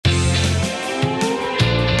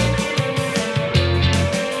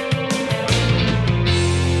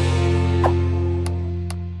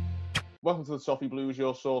Welcome to the Toffee Blues,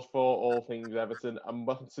 your source for all things Everton, and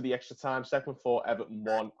welcome to the extra time segment for Everton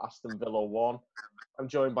 1, Aston Villa 1. I'm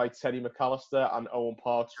joined by Terry McAllister and Owen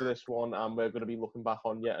Parks for this one, and we're going to be looking back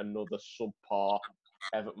on yet another subpar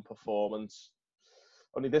Everton performance.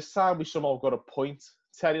 Only this time we somehow got a point.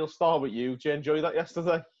 Terry, I'll start with you. Did you enjoy that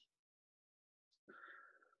yesterday?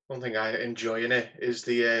 One thing I enjoy in it is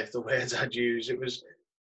the words I'd use. It was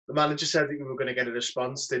the manager said that we were going to get a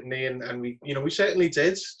response, didn't he? And we certainly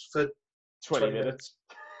did for 20 minutes.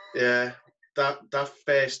 Yeah, that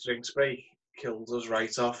first drinks break killed us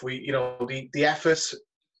right off. The effort.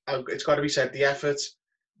 It's got to be said, the effort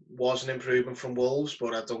was an improvement from Wolves,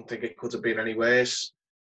 but I don't think it could have been any worse.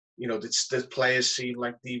 The players seemed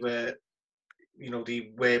like they were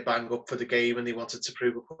bang up for the game and they wanted to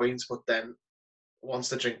prove a point, but then once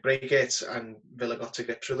the drink break hit and Villa got to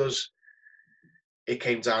grips with us, it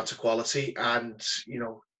came down to quality. And,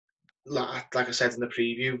 like I said in the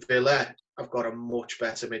preview, Villa have got a much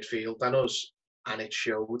better midfield than us, and it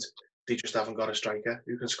showed. They just haven't got a striker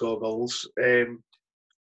who can score goals. If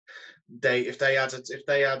they had an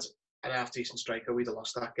half decent striker, we'd have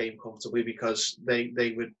lost that game comfortably because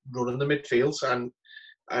they were running the midfield. And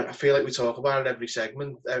I feel like we talk about it every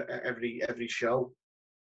segment, every show.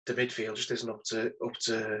 The midfield just isn't up to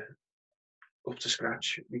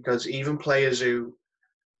scratch, because even players who,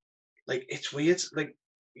 like, it's weird, like,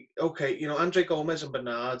 okay, Andre Gomez and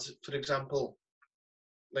Bernard, for example,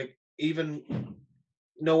 like, even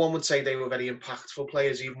no one would say they were very impactful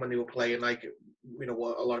players, even when they were playing, like,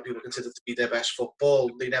 what a lot of people consider to be their best football.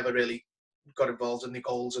 They never really got involved in the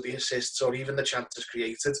goals or the assists or even the chances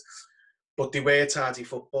created, but they were tardy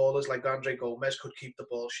footballers. Like Andre Gomez could keep the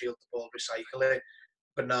ball, shield the ball, recycle it.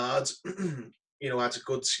 Bernard, had a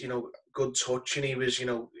good touch, and he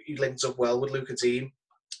linked up well with Luca Dean.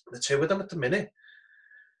 The two of them at the minute,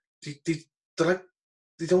 they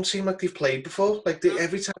don't seem like they've played before. Like,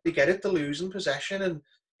 every time they get it, they're losing possession and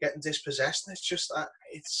getting dispossessed. And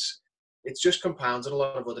it's just compounded a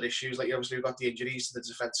lot of other issues. Like, obviously we've got the injuries to the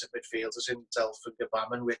defensive midfielders in Delph and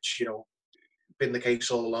Gabaman, which been the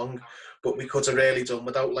case all along. But we could have really done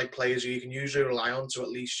without, like, players who you can usually rely on to at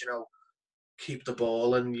least keep the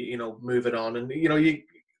ball and move it on. And you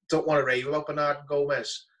don't want to rave about Bernard and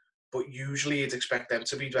Gomez, but usually you'd expect them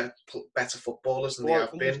to be better footballers than they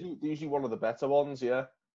have been. Usually one of the better ones, yeah.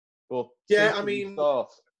 But yeah, I mean,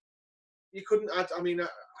 you couldn't add. I mean, I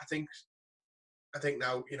think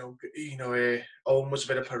now Owen was a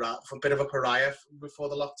bit of a pariah before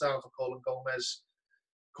the lockdown for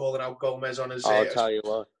calling out Gomez on his. I'll tell you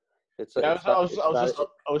what. I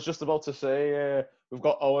was just about to say, we've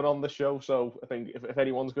got Owen on the show, so I think if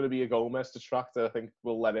anyone's going to be a Gomez detractor, I think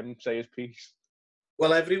we'll let him say his piece.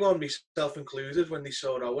 Well, everyone, myself included, when they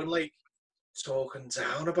saw Owen, like, talking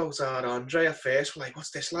down about our Andre at first, were like, what's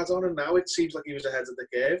this lad on? And now it seems like he was ahead of the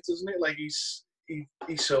curve, doesn't it? Like, he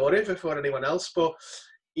saw it before anyone else. But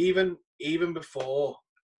even before,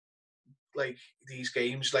 like, these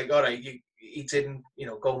games, like, all right, he didn't,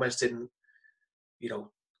 Gomez didn't,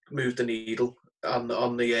 move the needle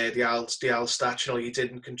on the Al stats. He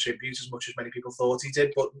didn't contribute as much as many people thought he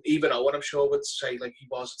did. But even Owen, I'm sure, would say, like, he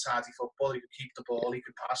was a tardy footballer. He could keep the ball, he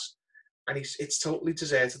could pass, and it's totally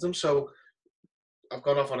deserted him. So I've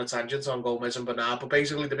gone off on a tangent on Gomez and Bernard, but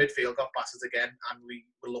basically the midfield got battered again, and we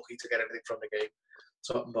were lucky to get everything from the game,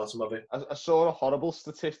 top and bottom of it. I saw a horrible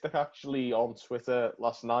statistic actually on Twitter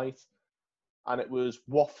last night, and it was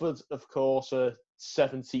Watford, of course,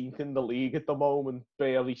 17th in the league at the moment,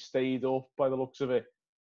 barely stayed up by the looks of it.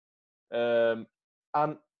 And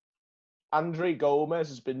Andre Gomez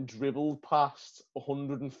has been dribbled past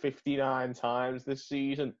 159 times this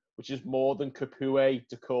season, which is more than Capoue,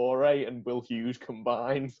 Decore, and Will Hughes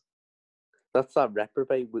combined. That's that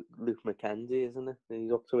reprobate with Luke McKenzie, isn't it?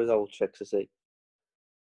 He's up to his old tricks, to see.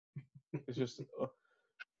 It's just,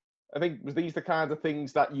 I think, was these the kind of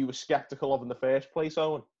things that you were sceptical of in the first place,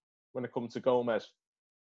 Owen, when it comes to Gomez?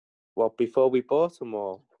 Well, before we bought him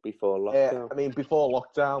or before lockdown? I mean, before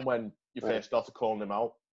lockdown, when you first started calling him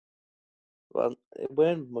out. Well, it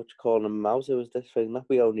weren't much calling him out. It was this thing that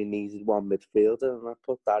we only needed one midfielder, and I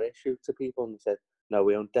put that issue to people, and they said, no,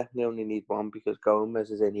 we definitely only need one because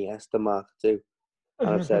Gomez is Iniesta Mark II. And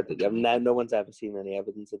I've said that no one's ever seen any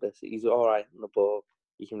evidence of this. He's all right on the ball.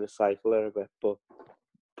 You can recycle it a bit, but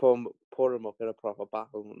pour him up in a proper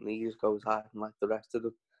battle, and he just goes high like the rest of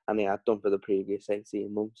them. And he had done for the previous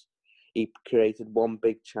 18 months. He created one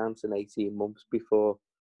big chance in 18 months before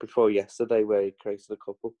yesterday, where he created a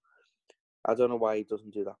couple. I don't know why he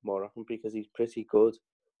doesn't do that more often, because he's pretty good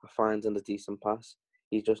at finding a decent pass.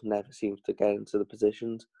 He just never seems to get into the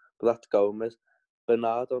positions. But that's Gomez.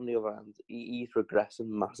 Bernard, on the other hand, he's regressing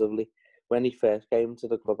massively. when he first came to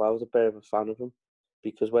the club, I was a bit of a fan of him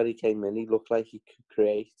because when he came in, he looked like he could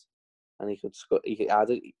create and he could score.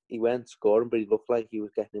 He weren't scoring, but he looked like he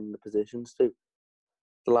was getting in the positions to.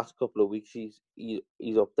 The last couple of weeks, he's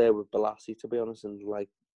up there with Balassi, to be honest, and like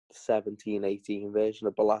the 17-18 version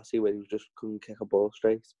of Balassi where he just couldn't kick a ball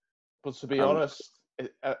straight. But to be honest,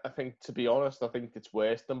 I think it's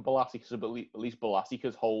worse than Balassi because at least Balassi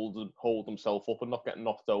could hold himself up and not get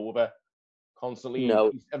knocked over constantly.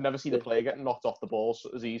 No, I've never seen a player get knocked off the ball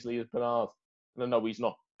as easily as Bernard. And I know he's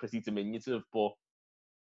not pretty diminutive, but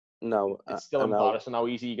no, it's still embarrassing how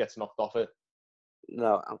easy he gets knocked off it.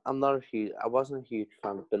 No, I wasn't a huge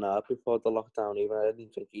fan of Bernard before the lockdown either. I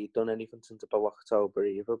didn't think he'd done anything since about October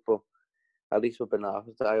either, but at least with Bernard,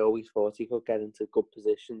 I always thought he could get into good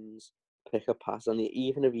positions, pick a pass, and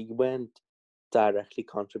even if he weren't directly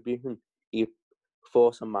contributing, he'd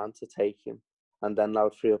force a man to take him, and then that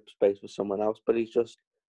would free up space for someone else. But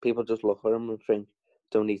people just look at him and think,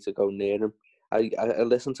 don't need to go near him. I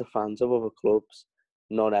listen to fans of other clubs,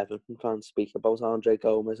 non-Everton fans, speak about Andre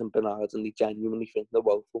Gomez and Bernard, and they genuinely think they're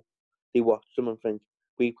woeful. They watch them and think,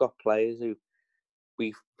 we've got players who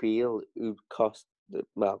we feel who cost,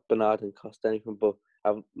 well, Bernard didn't cost anything, but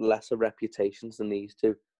have lesser reputations than these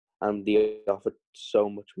two, and they offer so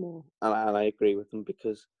much more. And I agree with them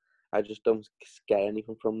because I just don't get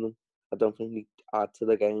anything from them. I don't think they add to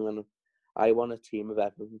the game, and I want a team of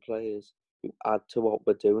Everton players who add to what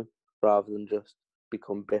we're doing rather than just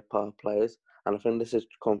become bit part players. And I think this has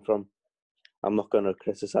come from, I'm not going to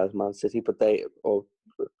criticise Man City, but or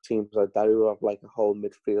teams like that who have like a whole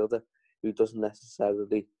midfielder who doesn't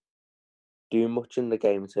necessarily do much in the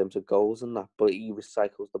game in terms of goals and that, but he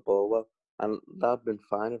recycles the ball well. And that'd been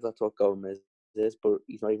fine if that's what Gomez is, but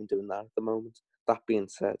he's not even doing that at the moment. That being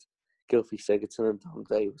said, Gylfi Sigurdsson and Tom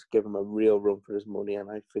Davies give him a real run for his money, and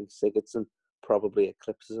I think Sigurdsson probably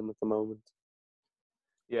eclipses him at the moment.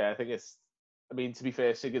 Yeah, I think to be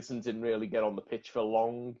fair, Sigurdsson didn't really get on the pitch for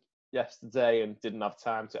long yesterday and didn't have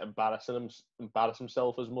time to embarrass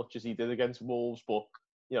himself as much as he did against Wolves, but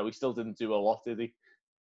he still didn't do a lot, did he?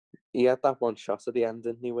 He had that one shot at the end,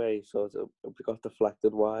 didn't he, where he sort of got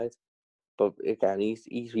deflected wide. But again, he's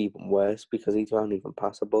even worse because he can't even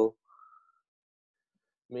pass a ball.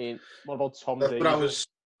 I mean, what about Tom Davies?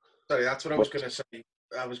 That's what I was going to say.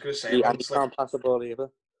 I was going to say he can't pass a ball either.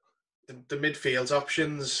 The midfield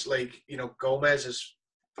options, like, Gomez is,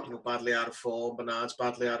 badly out of form, Bernard's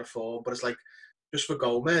badly out of form, but it's like, just for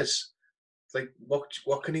Gomez, like,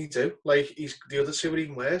 what can he do? Like, the other two are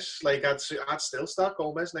even worse. Like, I'd still start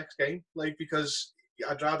Gomez next game, like, because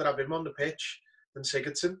I'd rather have him on the pitch than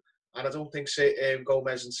Sigurdsson, and I don't think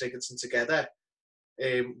Gomez and Sigurdsson together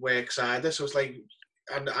works either. So it's like,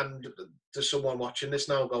 and there's someone watching this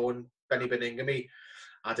now going, Benny Beningame,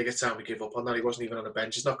 I think it's time we give up on that. He wasn't even on the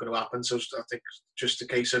bench. It's not going to happen. So I think just a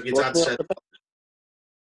case of your dad said,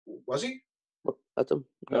 was he?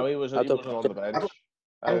 No, he wasn't on the bench.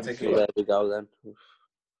 I don't think he was. There we go then.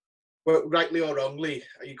 Well, rightly or wrongly,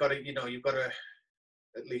 you've got to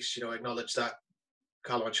at least acknowledge that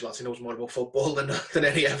Carlo Ancelotti knows more about football than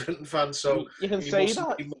any Everton fan. So you can say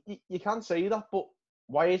that. You can say that, but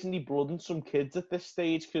why isn't he blooding some kids at this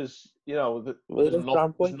stage? Because there's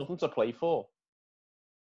nothing to play for.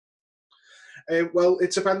 Well,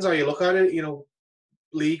 it depends how you look at it.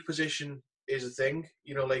 League position is a thing.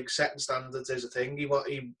 Like setting standards is a thing.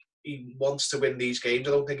 He wants to win these games.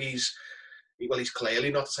 I don't think he's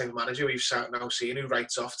clearly not the type of manager we've now seen who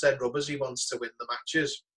writes off 10 rubbers. He wants to win the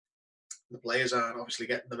matches. The players aren't obviously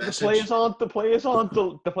getting the message.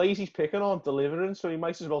 The players he's picking aren't delivering, so he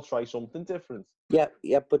might as well try something different. Yeah,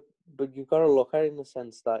 but you've got to look at it in the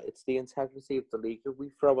sense that it's the integrity of the league. If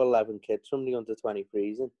we throw 11 kids from the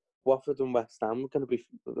under-23s in, Watford and West Ham are going to be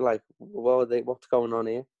like, what's going on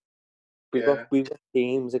here? We've got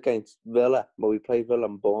teams against Villa, but we play Villa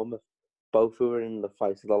and Bournemouth, both who are in the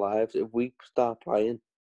fight of their lives. If we start playing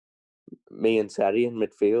me and Terry in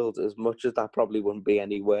midfield, as much as that probably wouldn't be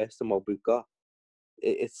any worse than what we've got,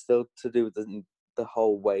 it's still to do with the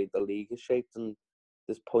whole way the league is shaped, and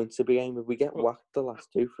there's points to be aimed. If we get whacked the last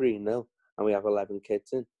 2-3-0 and we have 11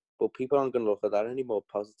 kids in, but people aren't going to look at that anymore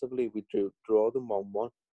positively. We draw them 1-1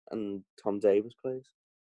 and Tom Davies plays.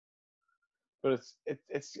 But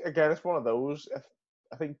it's again, it's one of those.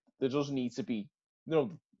 I think there does need to be,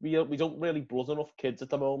 we don't really blood enough kids at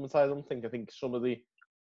the moment. I don't think. I think some of the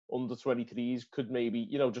under 23s could maybe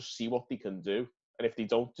just see what they can do, and if they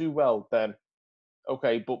don't do well, then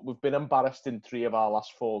okay. But we've been embarrassed in 3 of our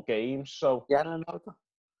last 4 games, so yeah, I know that.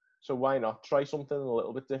 So why not try something a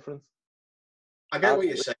little bit different? I get what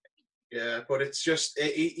you're saying, yeah, but it's just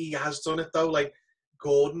he has done it though. Like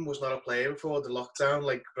Gordon was not a player before the lockdown.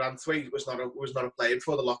 Like Branthwaite was not a player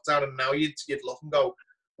before the lockdown, and now you'd look and go,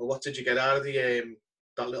 well, what did you get out of the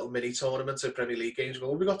that little mini tournament of Premier League games?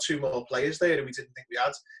 Well, we got 2 more players there, and we didn't think we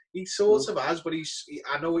had. He sort of has, but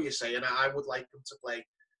I know what you're saying. I would like him to play.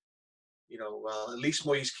 Well, at least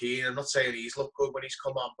Moise Keane. I'm not saying he's looked good when he's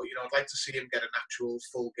come on, but I'd like to see him get an actual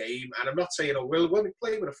full game. And I'm not saying we'll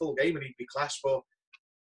play with a full game and he'd be class, but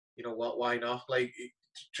you know what? Why not? Like,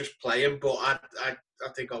 just play him. But I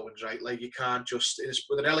think Owen's right. Like, you can't just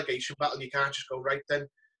with an relegation battle, you can't just go right then.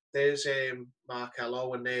 There's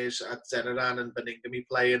Marcelo and there's Adeniran and Beningame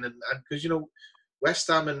playing, and because West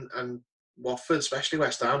Ham and Watford, especially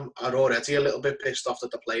West Ham, are already a little bit pissed off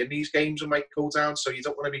that they're playing these games and might go down. So you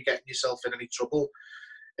don't want to be getting yourself in any trouble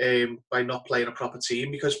by not playing a proper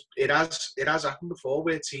team, because it has happened before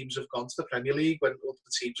where teams have gone to the Premier League when other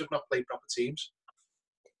teams have not played proper teams.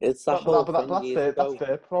 It's that whole thing. That's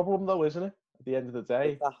their problem, though, isn't it? At the end of the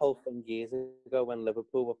day, it's that whole thing years ago when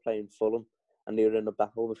Liverpool were playing Fulham and they were in a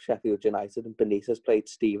battle with Sheffield United, and Benitez played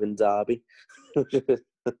Steven Derby.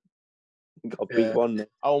 Got beat 1-0.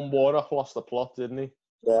 Owen Warnock lost the plot, didn't he?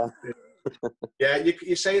 Yeah. Yeah,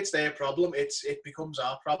 you say it's their problem. It becomes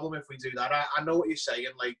our problem if we do that. I know what you're saying.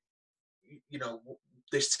 Like,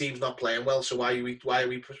 this team's not playing well, so why are we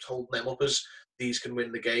holding them up as these can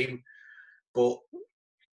win the game? But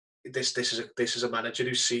this is a manager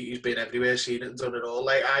who's been everywhere, seen it and done it all.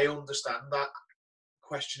 Like, I understand that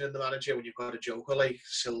questioning the manager when you've got a joker like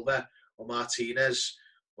Silva or Martinez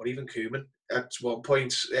or even Koeman at one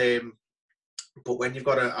point. But when you've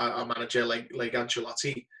got a manager like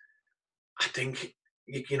Ancelotti, I think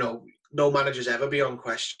no manager's ever beyond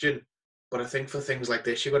question. But I think for things like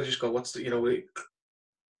this, you've got to just go, what's the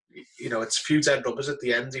it's few dead rubbers at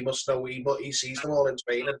the end. He must know he sees them all in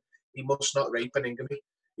training. He must not rate Beningame.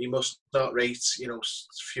 He must not rate a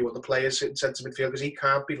few other players in centre midfield, because he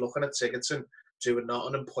can't be looking at Sigurdsson doing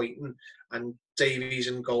nothing and pointing, and Davies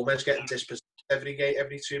and Gomez getting dispossessed every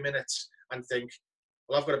 2 minutes, and think,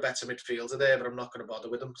 well, I've got a better midfielder there, but I'm not going to bother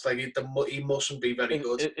with him. It's like he mustn't be very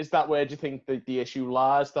good. Is that where do you think the issue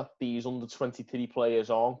lies, that these under-23 players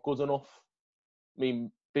aren't good enough? I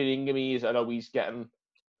mean, Beningame I know he's getting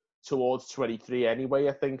towards 23 anyway,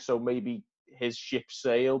 I think, so maybe his ship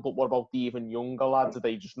sailed, but what about the even younger lads? Are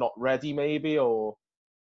they just not ready, maybe, or...?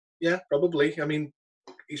 Yeah, probably. I mean,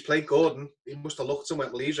 he's played Gordon. He must have looked and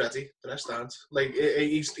went, well, he's ready. The rest aren't. Like,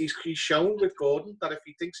 he's shown with Gordon that if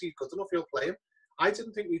he thinks he's good enough, he'll play him. I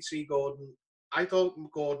didn't think we'd see Gordon. I thought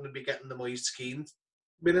Gordon would be getting the Moise Keane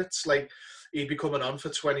minutes. Like, he'd be coming on for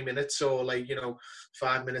 20 minutes or,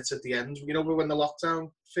 5 minutes at the end. When the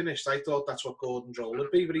lockdown finished, I thought that's what Gordon's role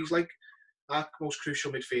would be. But he's, our most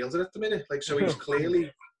crucial midfielder at the minute. Like, so he's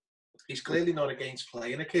clearly not against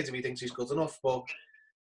playing a kid if he thinks he's good enough. But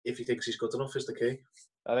if he thinks he's good enough is the key.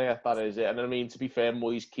 I think that is it. And I mean, to be fair,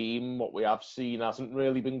 Moise Keane, what we have seen, hasn't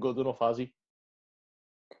really been good enough, has he?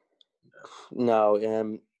 No,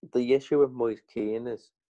 the issue with Moise Keane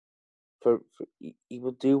is he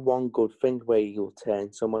will do one good thing where he'll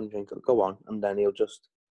turn someone and think, go on, and then he'll just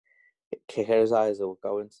kick his eyes or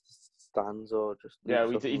go into the stands or just...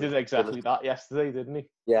 Yeah, he did exactly that yesterday, didn't he?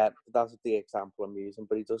 Yeah, that's the example I'm using,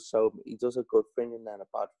 but he does a good thing and then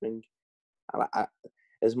a bad thing. And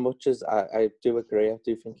as much as I do agree, I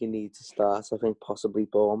do think he needs to start. I think possibly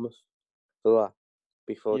Bournemouth for that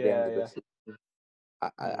before the end of the season.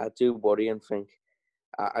 I do worry and think,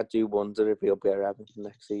 I do wonder if he'll be at Everton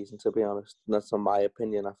next season, to be honest. And that's not my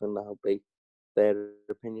opinion. I think that'll be their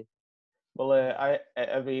opinion. Well, I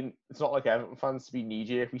mean, it's not like Everton fans to be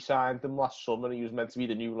knee-jerk. We signed him last summer. He was meant to be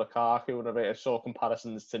the new Lukaku, and I saw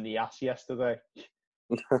comparisons to Nias yesterday.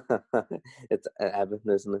 It's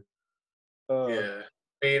Everton, isn't it? Yeah.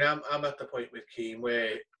 I mean, I'm at the point with Keane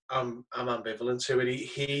where I'm ambivalent to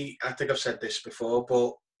it. I think I've said this before,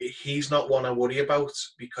 but he's not one I worry about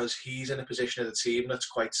because he's in a position of the team that's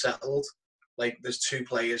quite settled. Like, there's 2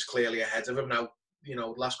 players clearly ahead of him now.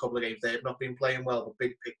 Last couple of games they've not been playing well, but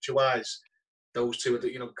big picture-wise, those two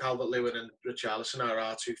are Calvert-Lewin and Richarlison are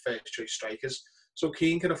our 2 first-choice strikers. So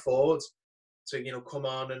Keane can afford to come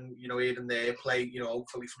on and here and there play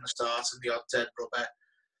hopefully from the start and the odd dead rubber,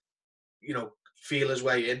 feel his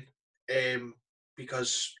way in,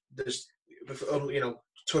 because there's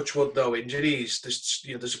touch wood, no injuries. There's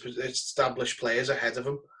established players ahead of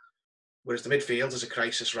him, whereas the midfield is a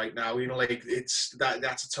crisis right now. That's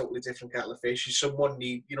a totally different kettle of fish. Someone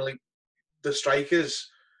the strikers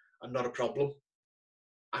are not a problem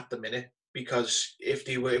at the minute, because if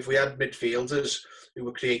we had midfielders who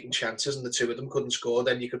were creating chances and the 2 of them couldn't score,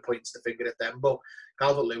 then you could point the finger at them. But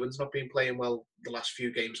Calvert-Lewin's not been playing well the last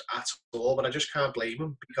few games at all, but I just can't blame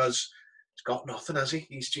him because got nothing, has he?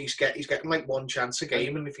 He's getting like one chance a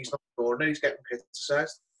game, and if he's not scoring it, he's getting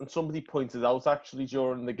criticised. And somebody pointed out actually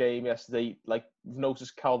during the game yesterday, like we've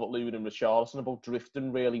noticed Calvert-Lewin and Richarlison about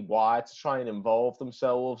drifting really wide to try and involve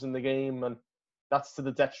themselves in the game, and that's to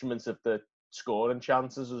the detriment of the scoring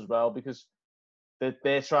chances as well, because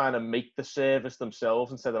they're trying to make the service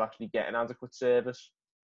themselves instead of actually getting adequate service.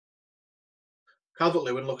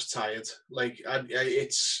 Calvert-Lewin looks tired. Like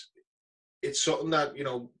it's something that,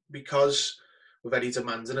 because we're very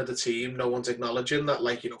demanding of the team, no one's acknowledging that,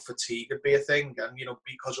 like, fatigue could be a thing. And,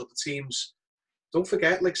 because of the teams, don't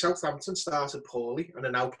forget, like, Southampton started poorly and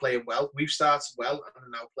are now playing well. We've started well and are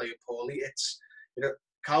now playing poorly. It's,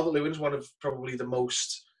 Calvert-Lewin's one of probably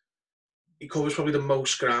he covers probably the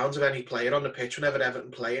most ground of any player on the pitch whenever Everton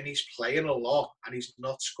play, and he's playing a lot and he's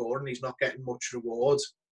not scoring, he's not getting much reward.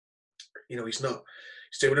 He's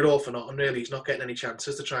doing it all for nothing, really. He's not getting any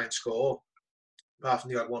chances to try and score, apart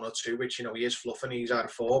from the odd one or two, which, he is fluffing, he's out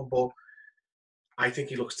of form, but I think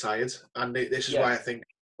he looks tired. And this is why I think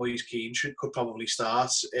Moise Keane could probably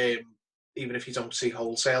start, even if you don't see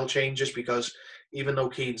wholesale changes, because even though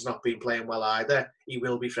Keane's not been playing well either, he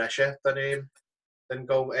will be fresher than I'm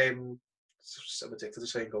addicted to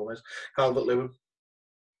saying Gomez. Calvert-Lewin.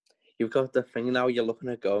 You've got the thing now, you're looking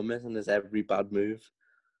at Gomez and there's every bad move.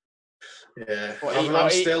 Yeah.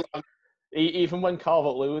 Even when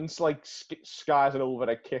Calvert-Lewin's like skies it over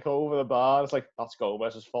a kick over the bar, it's like, that's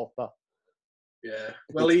Gomez's fault, that. Yeah.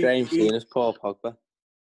 Well, it's seen as Paul Pogba.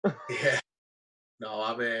 Yeah. No,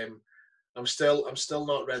 I'm still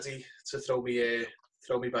not ready to throw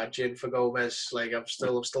me badge in for Gomez. Like, I'm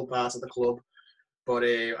still part of the club, but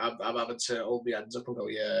I'm having to hold my hands up and go,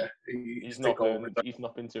 yeah, he's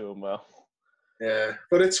not been doing well. Yeah,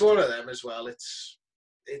 but it's one of them as well. It's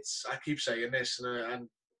I keep saying this, and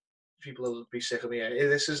people will be sick of me.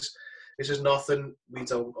 This is nothing we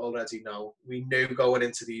don't already know. We knew going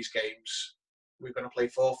into these games we're going to play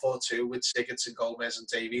 4-4-2 with Sigurdsson, Gomez and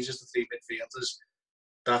Davies as the three midfielders.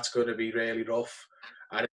 That's going to be really rough.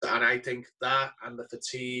 And I think that and the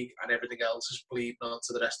fatigue and everything else is bleeding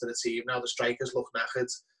onto the rest of the team. Now the strikers look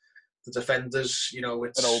knackered. The defenders,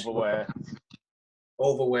 it's overworked.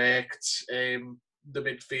 The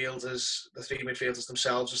midfielders, the three midfielders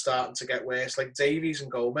themselves are starting to get worse. Like Davies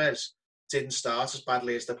and Gomez didn't start as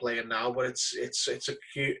badly as they're playing now, but it's a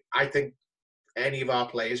cute. I think any of our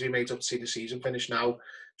players we made up to see the season finish now,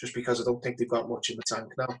 just because I don't think they've got much in the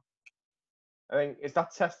tank now. I think is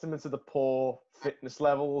that testament to the poor fitness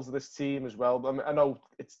levels of this team as well. I mean, I know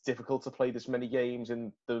it's difficult to play this many games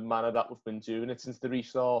in the manner that we've been doing it since the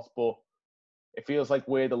restart, but it feels like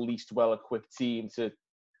we're the least well-equipped team to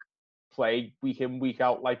play week in, week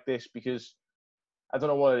out like this, because I don't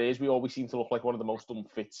know what it is. We always seem to look like one of the most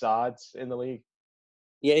unfit sides in the league.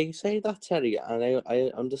 Yeah, you say that, Terry, and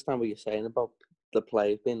I understand what you're saying about the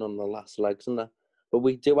players being on the last legs and that. But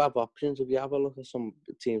we do have options. If you have a look at some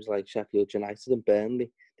teams like Sheffield United and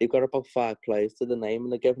Burnley, they've got about 5 players to the name,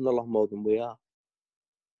 and they're giving a lot more than we are.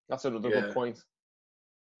 That's another good point.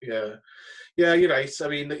 Yeah, you're right. I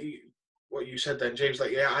mean, what you said then, James,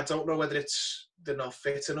 like, I don't know whether they're not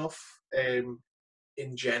fit enough in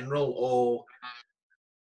general, or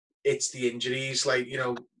it's the injuries. Like,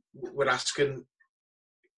 we're asking,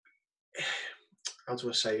 how do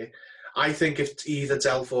I say it? I think if either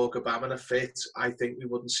Delph or Gbamin are fit, I think we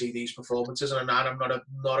wouldn't see these performances. And I'm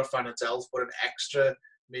not a fan of Delph, but an extra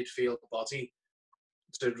midfield body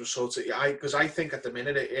to sort of, because I think at the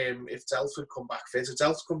minute, if Delph would come back fit, if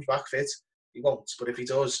Delph comes back fit, he won't. But if he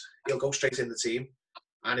does, he'll go straight in the team.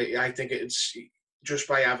 And I think it's just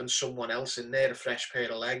by having someone else in there, a fresh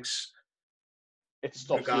pair of legs. It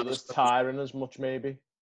stops the others tiring as much, maybe.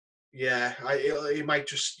 Yeah, it might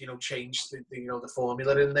just change the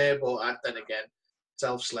formula in there, but then again,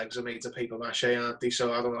 Delph's legs are made of paper mache, aren't they?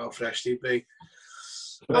 So I don't know how fresh they'd be.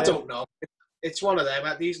 I don't know. It's one of them.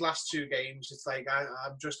 At these last 2 games, it's like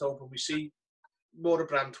I'm just hoping we see more of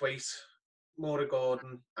Branthwaite, more of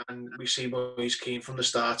Gordon, and we see Moise Keane from the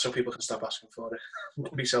start, so people can stop asking for it.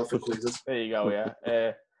 Myself included. There you go.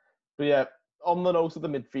 Yeah. But yeah, on the note of the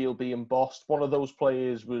midfield being bossed, one of those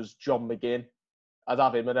players was John McGinn. I'd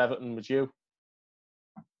have him at Everton. Would you?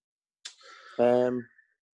 I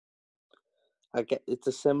get it's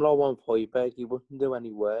a similar one for Højbjerg. He wouldn't do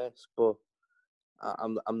any worse, but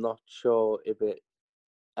I'm not sure if it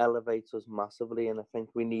elevates us massively. And I think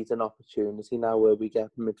we need an opportunity now where we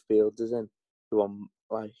get midfielders in who are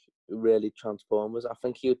like really transformers. I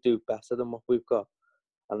think he'll do better than what we've got.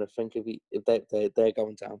 And I think if they're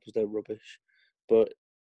going down because they're rubbish, but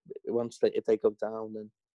if they go down,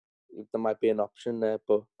 then there might be an option there.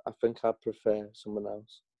 But I think I'd prefer someone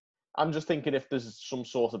else. I'm just thinking if there's some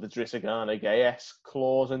sort of a Drissagana-esque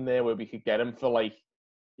clause in there where we could get him for like,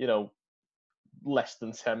 you know, less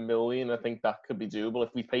than 10 million, I think that could be doable.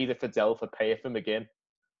 If we paid it for Delph, pay it for McGinn.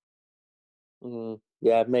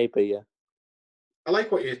 Yeah, maybe, yeah. I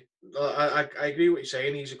like what you. I agree with what you're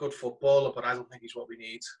saying. He's a good footballer, but I don't think he's what we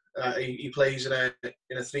need. He plays in a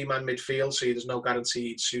 3-man midfield, so there's no guarantee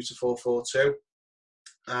he'd suit a 4-4-2.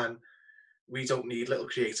 And we don't need little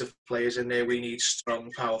creative players in there. We need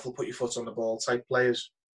strong, powerful, put your foot on the ball type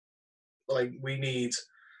players. Like we need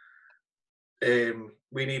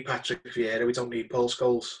Patrick Vieira. We don't need Paul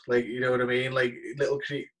Scholes. Like, you know what I mean? Like little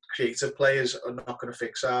creative players are not going to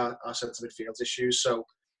fix our centre midfield issues. So,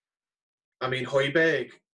 I mean,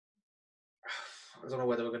 Højbjerg, I don't know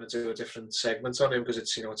whether we're going to do a different segment on him because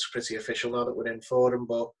it's pretty official now that we're in for him.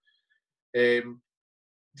 But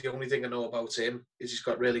the only thing I know about him is he's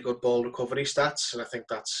got really good ball recovery stats, and I think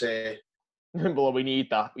that's. Well, we need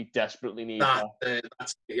that. We desperately need that.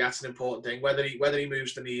 That's an important thing. Whether he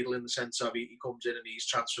moves the needle in the sense of he comes in and he's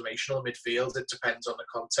transformational in midfield, it depends on the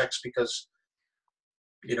context because,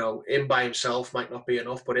 you know, him by himself might not be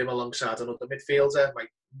enough, but him alongside another midfielder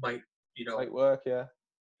might work, yeah.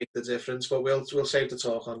 Make the difference. But we'll save the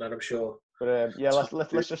talk on that, I'm sure. But yeah,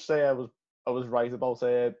 let's just say I was right about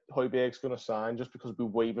Højbjerg's going to sign just because we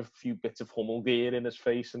wave a few bits of Hummel gear in his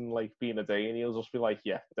face and like being a day, and he'll just be like,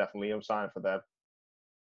 yeah, definitely, I'm signing for them.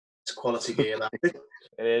 It's quality gear, that.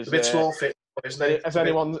 It is. A bit small fit, isn't it?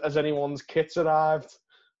 Has anyone's kits arrived?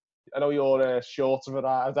 I know your shorts have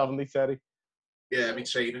arrived, haven't they, Terry? Yeah, my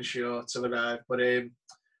training shorts have arrived, but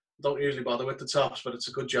don't usually bother with the tops, but it's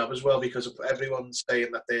a good job as well because everyone's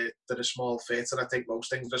saying that they're a small fit, and I think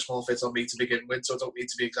most things are a small fit on me to begin with, so I don't need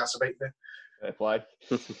to be exacerbating it. Fair play.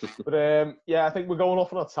 But yeah, I think we're going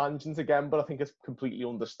off on a tangent again, but I think it's completely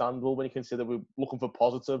understandable when you consider we're looking for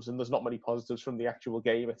positives, and there's not many positives from the actual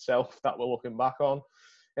game itself that we're looking back on.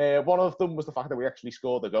 One of them was the fact that we actually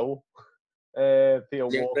scored a goal. Theo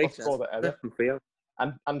Walcott scored the header.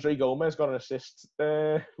 And Andre Gomez got an assist,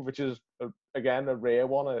 which is, again, a rare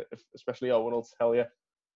one, especially Owen will tell you.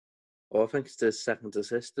 Well, I think it's the second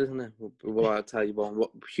assist, isn't it? Well, I'll tell you what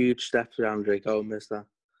huge step for Andre Gomez, that.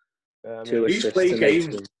 He's played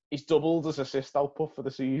games. He's doubled his assist output for the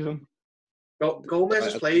season. Gomez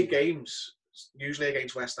has played games, usually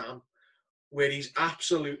against West Ham, where he's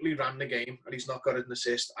absolutely ran the game and he's not got an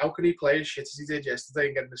assist. How can he play as shit as he did yesterday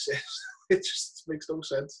and get an assist? It just makes no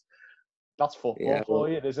sense. That's football for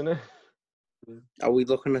you, isn't it? Are we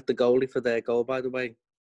looking at the goalie for their goal, by the way?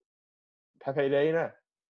 Pepe Reina?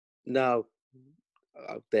 No.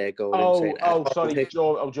 Their goal. Sorry.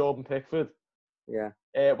 Jordan Pickford. Yeah.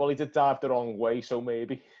 Well, he did dive the wrong way, so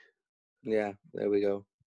maybe. Yeah, there we go.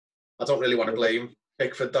 I don't really want to blame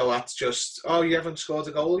Pickford, though. That's just, you haven't scored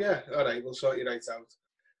a goal yet? All right, we'll sort you right out.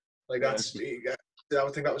 Like, I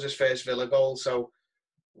think that was his first Villa goal, so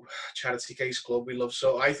charity case club we love.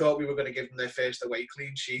 So I thought we were going to give them their first away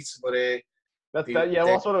clean sheet, but that's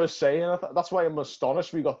what I was saying. That's why I'm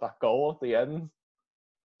astonished we got that goal at the end.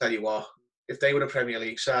 Tell you what, if they were a Premier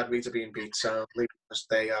League side, we'd have been beat soundly because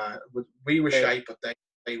we were shite, but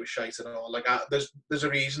they were shite and all. Like there's a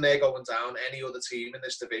reason they're going down. Any other team in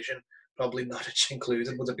this division, probably Norwich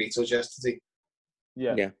included, would have beat us yesterday.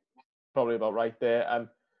 Yeah, probably about right there. And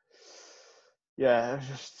yeah,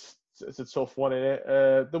 it's a tough one, isn't it?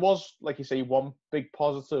 There was, like you say, one big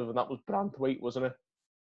positive, and that was Branthwaite, wasn't it?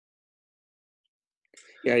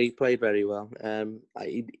 Yeah, he played very well.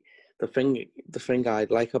 The thing I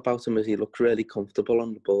like about him is he looked really comfortable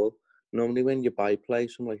on the ball. Normally, when you buy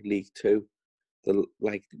players from like League Two, the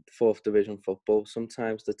like fourth division football,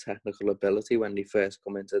 sometimes the technical ability when they first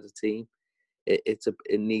come into the team, it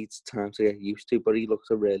needs time to get used to. But he looks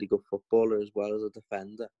a really good footballer as well as a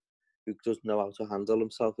defender who does know how to handle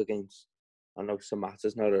himself against. I know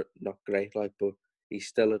Samata's not great, like, but he's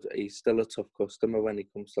still a tough customer when he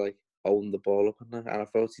comes to like holding the ball up and I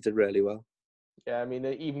thought he did really well. Yeah, I mean,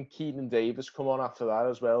 even Keenan Davis come on after that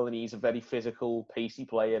as well, and he's a very physical, pacey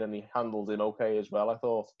player, and he handled it okay as well, I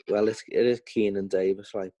thought. Well, it is Keenan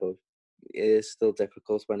Davis, like, but it is still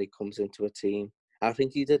difficult when he comes into a team. I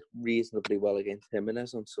think he did reasonably well against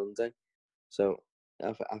Jimenez on Sunday, so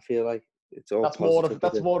I feel like it's all positive.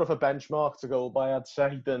 That's more of a benchmark to go by, I'd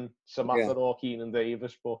say, than Samata or Keenan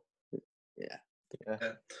Davis, but yeah.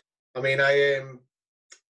 I mean,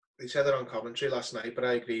 they said it on commentary last night, but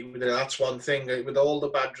I agree with it. That's one thing with all the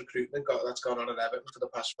bad recruitment that's gone on at Everton for the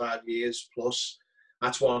past 5 years plus.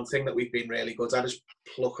 That's one thing that we've been really good at is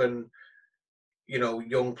plucking,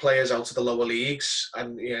 young players out of the lower leagues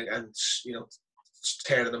and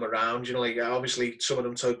tearing them around. Like obviously some of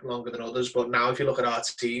them took longer than others, but now if you look at our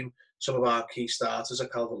team, some of our key starters are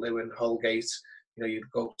Calvert-Lewin, Holgate. You know,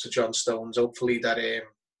 you'd go to John Stones. Hopefully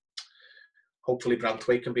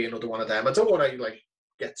Branthwaite can be another one of them. I don't want to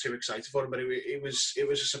get too excited for him, but it was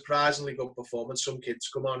a surprisingly good performance. Some kids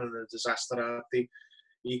come on and a disaster, aren't they?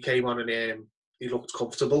 He came on and he looked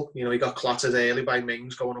comfortable. You know, he got clattered early by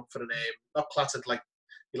Mings going up for an not clattered, like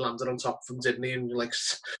he landed on top of him, didn't he? And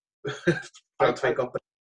Branthwaite got.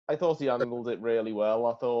 I thought he handled it really well.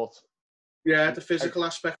 I thought. Yeah, the physical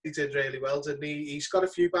aspect he did really well, didn't he? He's got a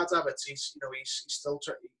few bad habits. He's still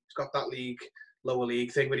he's got that lower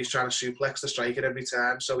league thing where he's trying to suplex the striker every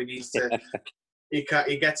time. So he needs to. He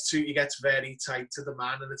gets very tight to the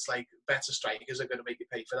man, and it's like better strikers are going to make you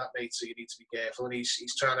pay for that, mate. So you need to be careful. And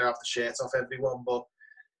he's trying to have the shirt off everyone, but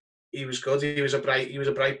he was good. He was a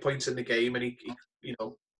bright point in the game, and he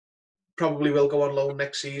probably will go on loan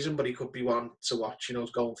next season, but he could be one to watch,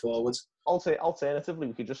 going forward. Alternatively,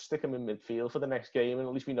 we could just stick him in midfield for the next game, and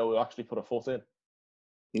at least we know he'll actually put a foot in.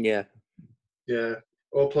 Yeah. Yeah.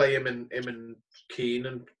 Or play him in Keane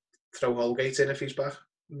and throw Holgate in if he's back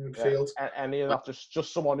in midfield. Yeah. Any of that,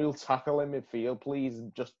 just someone who'll tackle in midfield, please.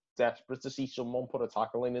 Just desperate to see someone put a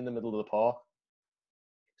tackle in the middle of the park.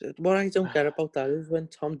 What I don't get about that is when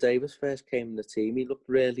Tom Davies first came in the team, he looked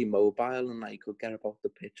really mobile and he could get about the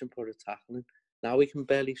pitch and put a tackle in. Now he can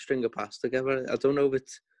barely string a pass together. I don't know if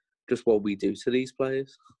it's just what we do to these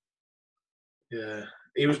players. Yeah.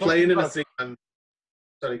 He was playing in a thing.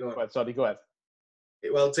 Sorry, go on. Sorry, go ahead.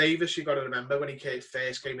 Well, Davies, you've got to remember, when he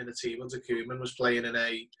first came in the team under Koeman, was playing in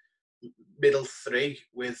a middle three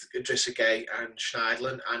with Idrissa Gueye and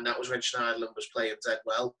Schneiderlin, and that was when Schneiderlin was playing dead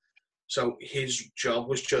well. So his job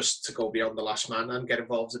was just to go beyond the last man and get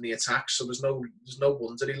involved in the attacks. So there's no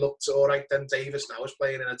wonder he looked all right then. Davies now is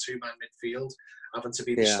playing in a two-man midfield, having to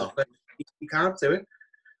be the stopper. He can't do it.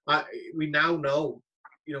 We now know,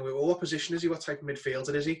 what position is he? What type of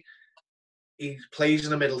midfielder is he? He plays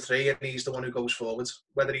in the middle three and he's the one who goes forward.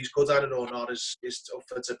 Whether he's good at it or not is up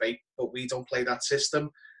for debate, but we don't play that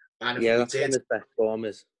system. And if that's when his best form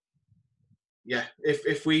is. Yeah,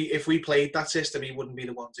 if we played that system, he wouldn't be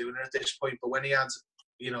the one doing it at this point. But when he had,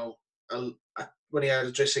 when he had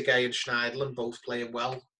Idrissa Gueye and Schneiderlin both playing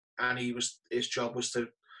well, and his job was to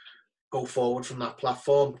go forward from that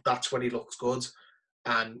platform, that's when he looked good.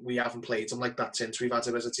 And we haven't played him like that since. We've had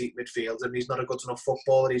him as a deep midfielder, and he's not a good enough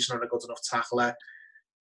footballer. He's not a good enough tackler.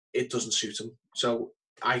 It doesn't suit him. So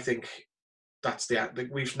I think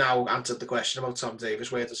we've now answered the question about Tom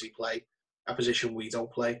Davies. Where does he play? A position we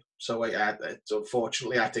don't play. So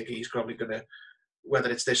unfortunately, I think he's probably going to, whether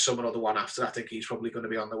it's this summer or the one after, I think he's probably going to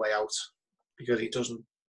be on the way out because he doesn't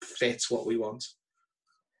fit what we want.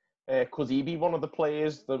 Could he be one of the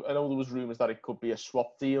players? I know there was rumours that it could be a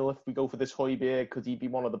swap deal if we go for this Højbjerg. Could he be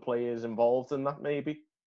one of the players involved in that, maybe?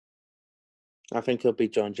 I think he'll be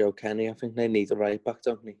John Joe Kenny. I think they need a right back,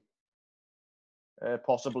 don't they?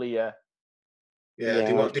 Possibly, yeah.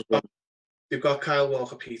 Yeah, they've got Kyle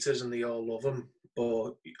Walker-Peters and they all love him,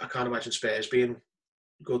 but I can't imagine Spurs being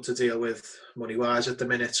good to deal with money-wise at the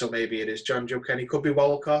minute, so maybe it is John Joe Kenny. Could be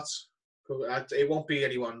Walcott. It won't be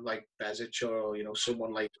anyone like Bezic or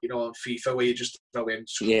someone like on FIFA where you just throw in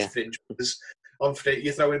fringe players.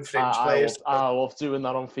 You throw in fringe players. I love doing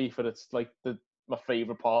that on FIFA. It's like my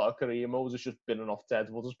favourite part of career mode is just binning off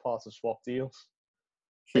Deadwood as part of swap deals.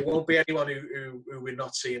 It won't be anyone who we're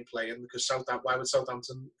not seeing playing because why would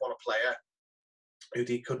Southampton want a player who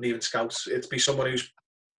they couldn't even scout? It'd be someone who's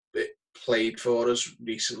played for us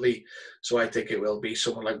recently. So I think it will be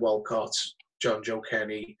someone like Walcott, John Joe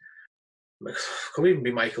Kenny. Could even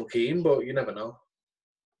be Michael Keane, but you never know.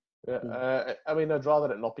 Yeah, I mean, I'd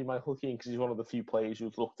rather it not be Michael Keane because he's one of the few players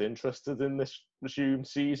who's looked interested in this resumed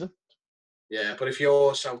season. Yeah, but if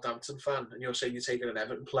you're a Southampton fan and you're saying you're taking an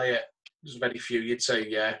Everton player, there's very few you'd say,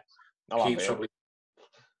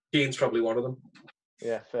 Keane's probably one of them.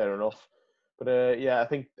 Yeah, fair enough. But I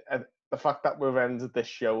think the fact that we've ended this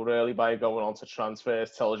show really by going on to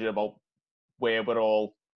transfers tells you about where we're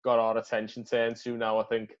all got our attention turned to now. I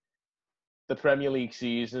think the Premier League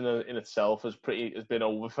season in itself has been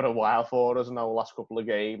over for a while for us now, the last couple of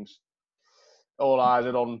games. All eyes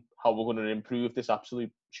are on how we're going to improve this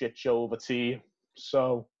absolute shit show of a team.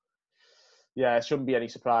 So, yeah, it shouldn't be any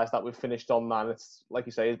surprise that we've finished on that. It's like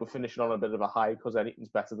you say, we're finishing on a bit of a high because anything's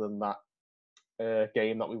better than that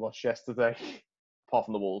game that we watched yesterday, apart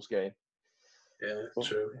from the Wolves game. Yeah,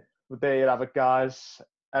 true. But there you have it, guys.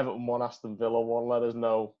 Everton 1, Aston Villa 1. Let us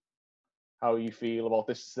know how you feel about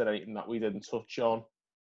this. Is there anything that we didn't touch on?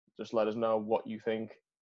 Just let us know what you think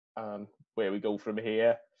and where we go from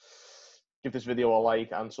here. Give this video a like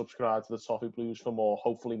and subscribe to the Toffee Blues for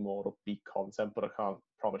hopefully more upbeat content, but I can't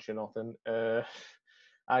promise you nothing.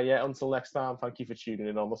 Yeah, until next time, thank you for tuning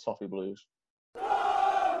in on the Toffee Blues.